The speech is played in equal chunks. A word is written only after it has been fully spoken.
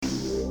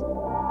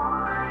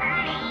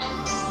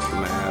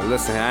Man,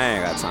 listen, I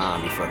ain't got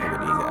time to be fucking with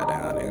these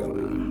goddamn niggas,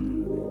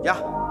 man. Yeah.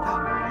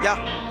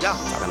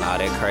 Talking all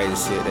that crazy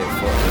shit, they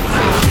fuck.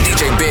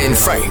 DJ Ben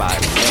Frank,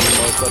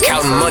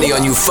 counting money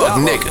on you fuck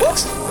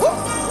niggas.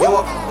 You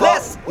a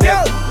blessed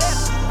nigga,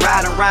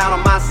 riding around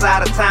on my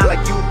side of town like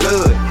you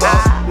good,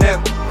 fuck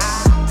nigga.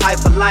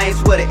 Type of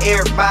lanes with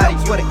everybody,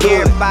 you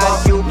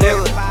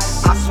good.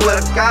 I swear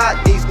to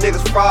God, these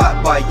niggas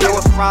fraud, boy, you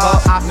a fraud,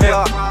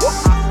 nigga.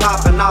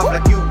 Popping off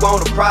like you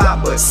want a pride,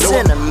 but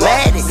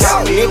cinematic.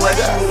 Tell me what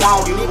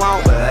you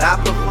want, but I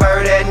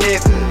prefer that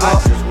nigga.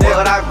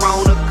 What I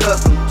grown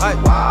accustomed to, I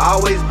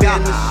always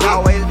been the shit.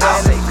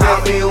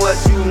 Tell me what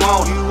you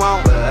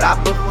want, but I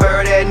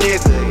prefer that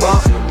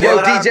nigga.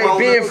 Yo, DJ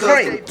Ben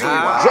Frank,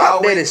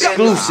 drop that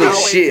exclusive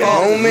shit,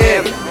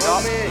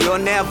 homie. You'll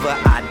never,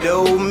 I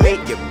do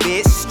make your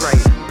bitch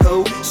straight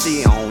poo.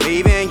 She don't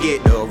even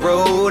get the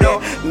road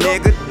up.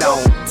 Nigga,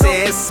 don't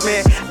test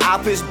me. I'll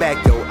push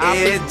back your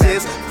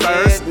edges.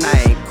 First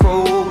name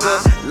Kruger,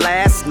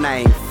 last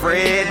name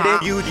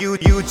Freddy. You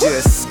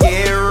just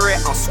scary.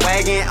 I'm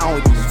swagging on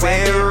you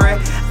very.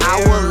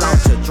 I will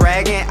launch a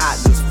dragon. I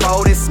just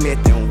folded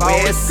Smith and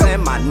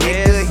Wesson. My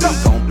nigga,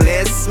 he gon'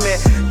 bless me.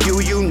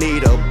 You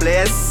need a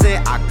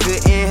blessing. I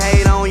couldn't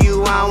hate on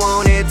you. I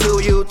wanted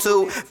to. You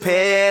too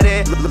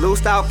petty.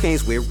 Loose out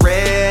kings, we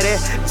ready.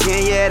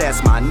 Jen, yeah,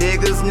 that's my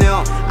niggas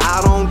now.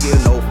 I don't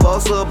give no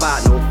fucks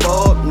about no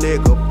fuck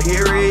nigga,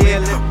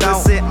 period.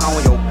 Don't sit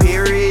on your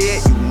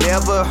period. You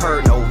never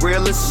heard no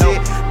realest shit.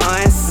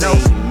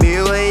 Unseen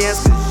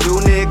millions, cause you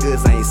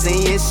niggas ain't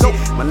seeing shit.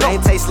 My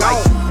name tastes like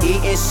you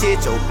eating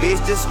shit. Your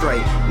bitch just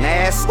straight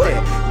nasty.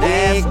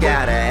 They ain't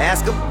gotta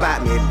ask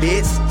about me,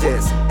 bitch,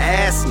 just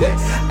ask me.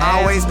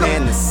 Always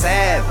been the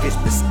savage,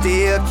 but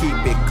still keep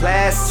it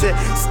classy.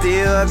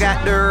 Still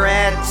got the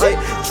ratchet,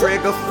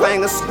 trigger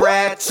finger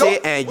scratch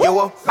it. And you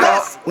a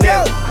fuck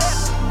nigga,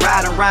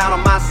 riding around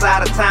on my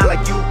side of town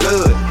like you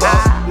good,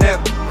 fuck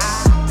nigga.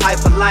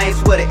 Type of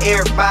lanes with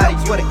everybody,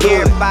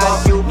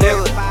 you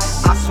good.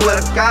 I swear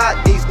to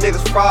God, these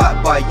niggas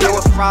fraud, boy, you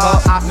a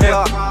fraud,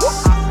 nigga.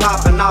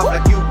 Popping off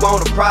like you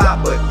want a pride,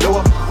 but you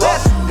a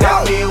fuck.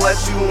 Tell me what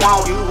you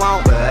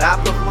want, but I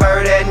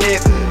prefer that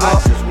nigga.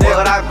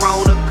 What I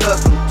grown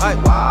accustomed to,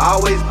 I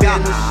always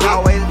been the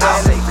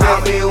shit.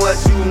 Tell me what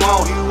you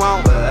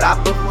want, but I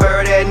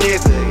prefer that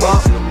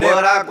nigga.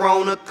 What I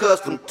grown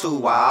accustomed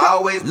to, I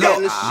always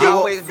been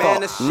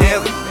the shit.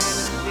 Nigga.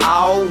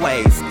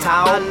 Always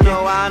talking,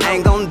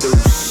 ain't gon' do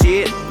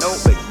shit,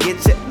 but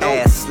get your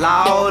ass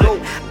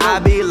slaughtered. I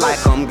be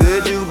like, I'm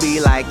good, you be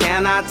like,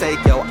 can I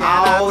take your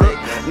order?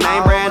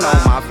 Name brand on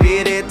my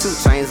fitted, 2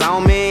 chains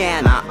on me,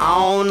 and I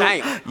own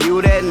them.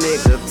 You that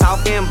nigga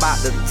talking about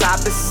the top,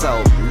 is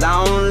so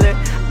lonely.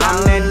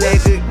 I'm that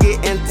nigga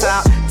getting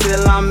top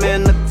till I'm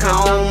in the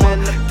coma.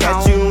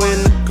 Catch you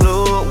in the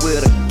club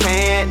with a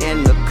can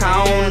in the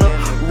corner.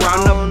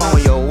 Run up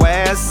on your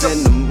ass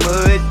in the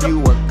mud,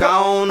 you a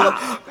goner.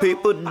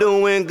 People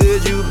doing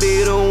good, you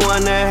be the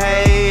one that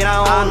hate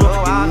on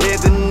them. You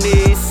nigga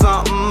need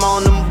something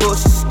on them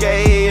bushes,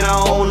 skate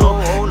on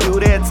them. You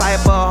that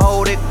type of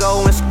hoe that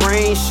go and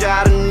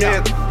screenshot a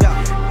nigga.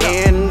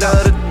 End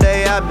of the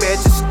day, I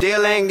bet you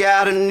still ain't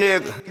got a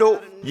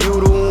nigga.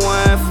 You the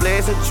one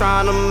flexing,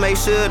 trying to make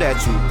sure that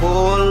you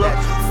pull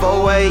up.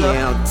 4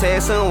 a.m.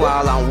 texting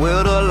while I'm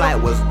with her,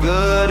 like what's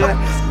good?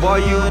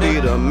 Boy, you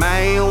be the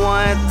main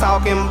one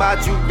talking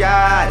about you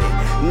got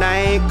it.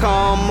 Name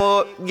come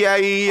up, yeah,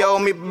 you owe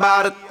me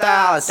about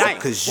 1,000.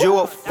 Cause you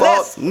a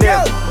fuck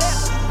nigga,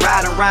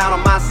 riding around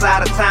on my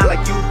side of town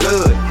like you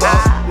good,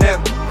 fuck nigga.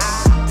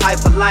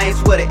 Type of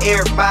lanes with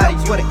everybody,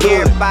 you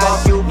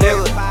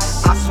good.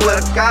 I swear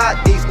to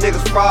God, these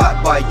niggas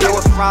fraud, boy, you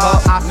a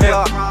fraud,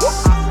 nigga.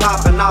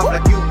 Popping off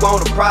like you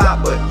want a pride,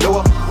 but you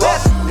a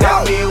fuck.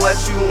 Tell me what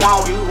you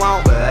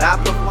want, but I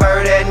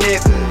prefer that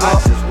nigga.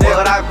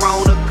 What I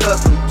grown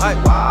accustomed to, I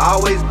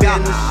always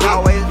been the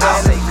shit.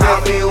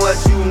 Tell me what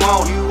you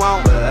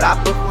want, but I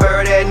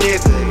prefer that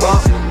nigga.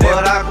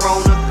 What I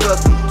grown